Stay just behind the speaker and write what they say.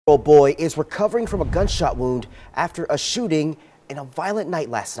Old boy is recovering from a gunshot wound after a shooting in a violent night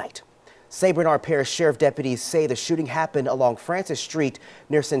last night. St. Bernard Parish Sheriff deputies say the shooting happened along Francis Street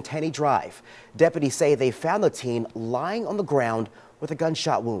near Centenny Drive. Deputies say they found the teen lying on the ground with a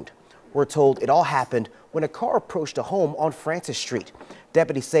gunshot wound. We're told it all happened when a car approached a home on Francis Street.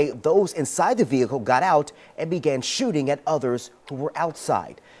 Deputies say those inside the vehicle got out and began shooting at others who were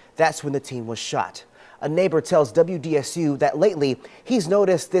outside. That's when the teen was shot. A neighbor tells WDSU that lately he's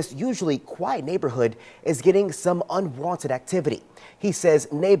noticed this usually quiet neighborhood is getting some unwanted activity. He says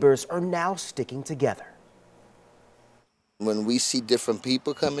neighbors are now sticking together. When we see different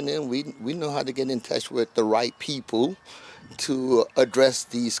people coming in, we know how to get in touch with the right people to address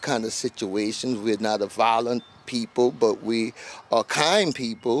these kind of situations. We're not a violent people, but we are kind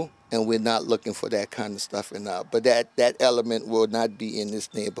people, and we're not looking for that kind of stuff now. But that element will not be in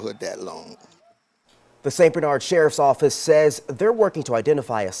this neighborhood that long. The St. Bernard Sheriff's Office says they're working to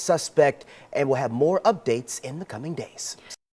identify a suspect and will have more updates in the coming days.